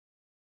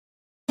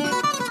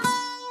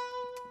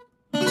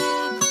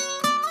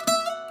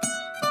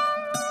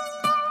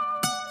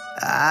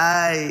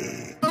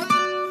Ay.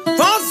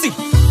 Fonsi,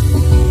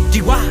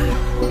 Chihuahua.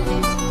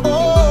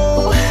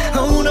 Oh,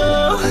 oh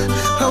no,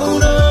 oh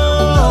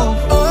no.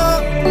 Oh.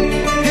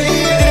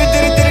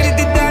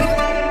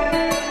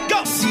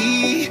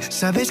 Sí,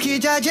 sabes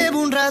que ya llevo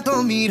un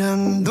rato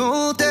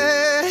mirándote.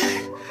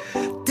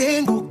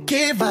 Tengo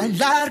que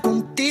bailar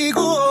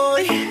contigo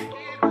hoy.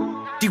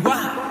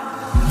 Chihuahua.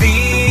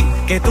 Vi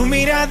que tu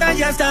mirada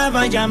ya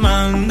estaba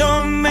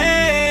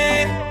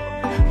llamándome.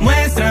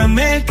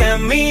 Muéstrame el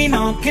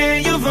camino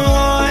que yo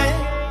voy.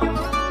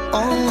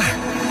 Oh,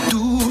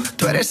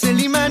 tú eres el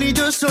imán y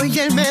yo soy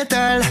el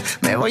metal.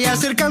 Me voy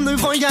acercando y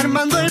voy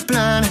armando el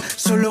plan.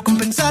 Solo con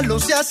pensarlo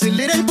se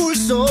acelera el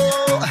pulso.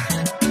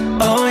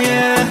 Oh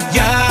yeah,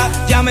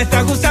 ya me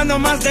está gustando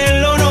más de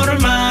lo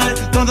normal.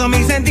 Todos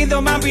mis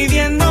sentidos van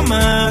pidiendo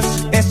más.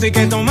 Esto hay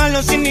que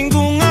tomarlo sin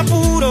ningún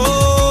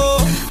apuro.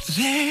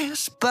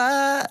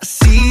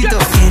 Despacito,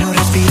 quiero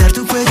respirar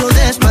tu cuello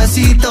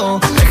despacito.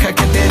 Deja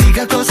que te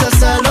diga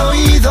cosas al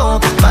oído,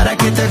 para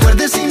que te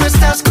acuerdes si no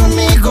estás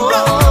conmigo.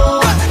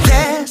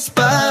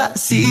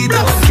 Despacito,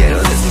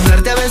 quiero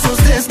desnudarte a besos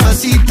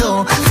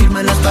despacito.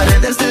 Firma las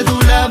paredes de tu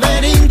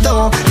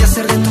laberinto y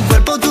hacer de tu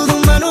cuerpo todo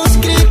un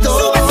manuscrito.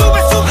 Sube, sube,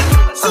 sube,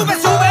 sube,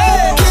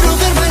 sube. Quiero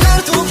ver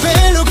bailar tu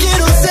pelo,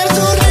 quiero ser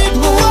tu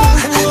ritmo.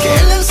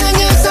 Que le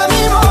enseñes a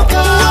mi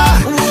boca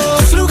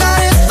tus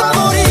lugares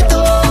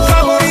favoritos.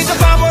 Favorito,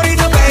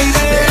 favorito, baby.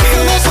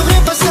 Déjame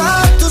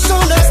sobrepasar tus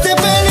zonas de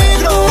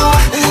peligro,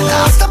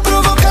 hasta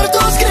provocar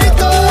tus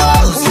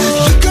gritos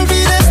y que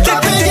olvides tu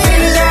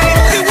apellido.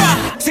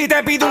 Si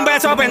te pido un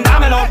beso, ven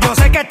dámelo. Yo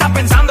sé que estás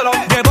pensándolo,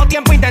 llevo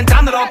tiempo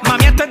intentándolo.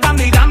 Mami, esto es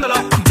dando y dándolo.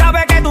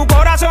 Sabe que tu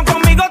corazón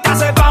conmigo te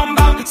hace bam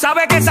bam.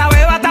 Sabe que esa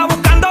beba está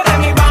buscando de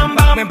mi bam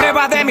bam. Me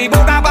empebas de mi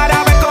boca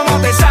para ver cómo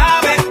te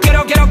sabe.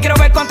 Quiero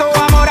ver cuánto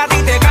amor a ti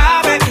te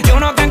cabe. Yo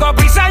no tengo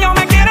prisa, yo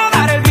me quiero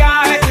dar el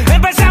viaje.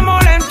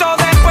 Empecemos lento,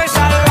 después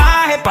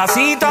salvaje.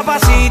 Pasito a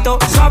pasito,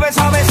 suave,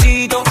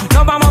 suavecito.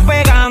 Nos vamos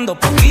pegando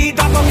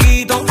poquito a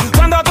poquito.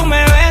 Cuando tú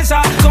me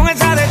besas con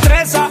esa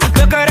destreza,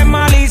 veo que eres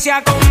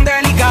malicia con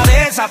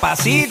delicadeza.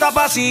 Pasito a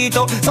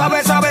pasito,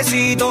 suave,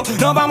 suavecito.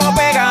 Nos vamos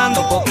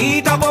pegando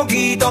poquito a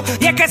poquito.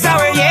 Y es que esa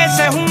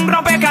belleza es un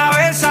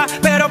rompecabezas,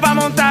 pero para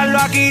montarlo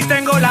aquí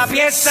tengo la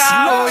pieza.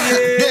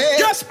 Oye,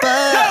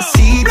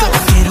 Despacito,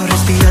 quiero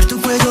respirar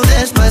tu cuello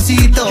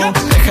despacito.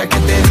 Deja que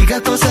te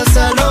diga cosas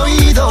al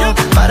oído,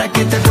 para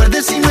que te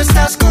acuerdes si no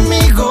estás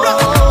conmigo.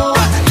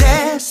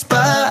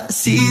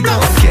 Despacito,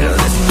 quiero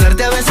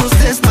desnudarte a besos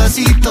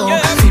despacito.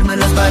 Firma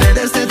las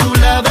paredes de tu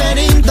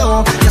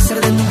laberinto y hacer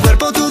de tu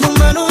cuerpo todo un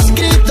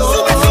manuscrito.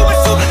 sube, sube,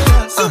 sube,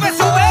 sube,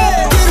 sube.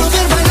 Quiero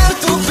ver bailar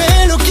tu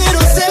pelo, quiero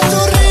ser tu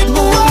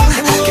ritmo.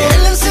 Que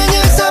le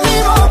enseñes a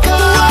mi boca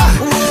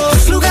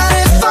tus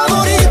lugares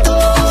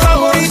favoritos.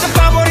 Favorito,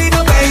 favorito,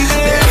 baby.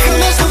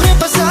 Déjame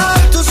sobrepasar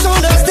tus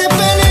zonas de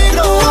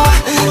peligro,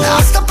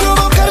 hasta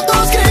provocar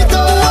tus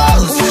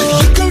gritos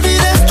y que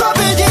olvides tu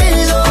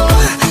apellido.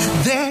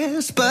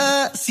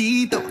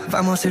 Despacito,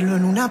 vamos a hacerlo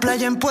en una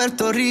playa en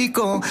Puerto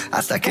Rico,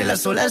 hasta que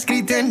las olas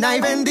griten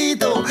ay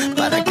bendito,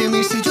 para que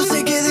mi sello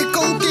se quede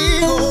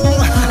contigo.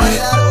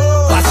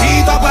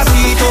 Pasito a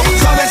pasito,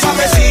 suave,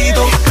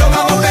 suavecito. Nos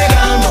vamos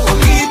pegando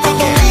poquito a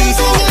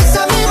poquito. Enseñes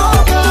a mi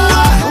boca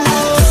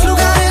tus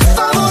lugares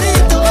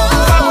favoritos.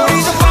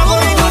 Favorito,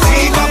 favorito.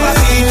 Pasito a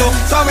pasito,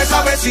 suave,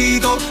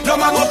 suavecito. Nos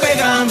vamos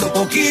pegando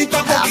poquito a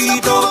Hasta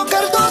poquito.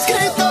 provocar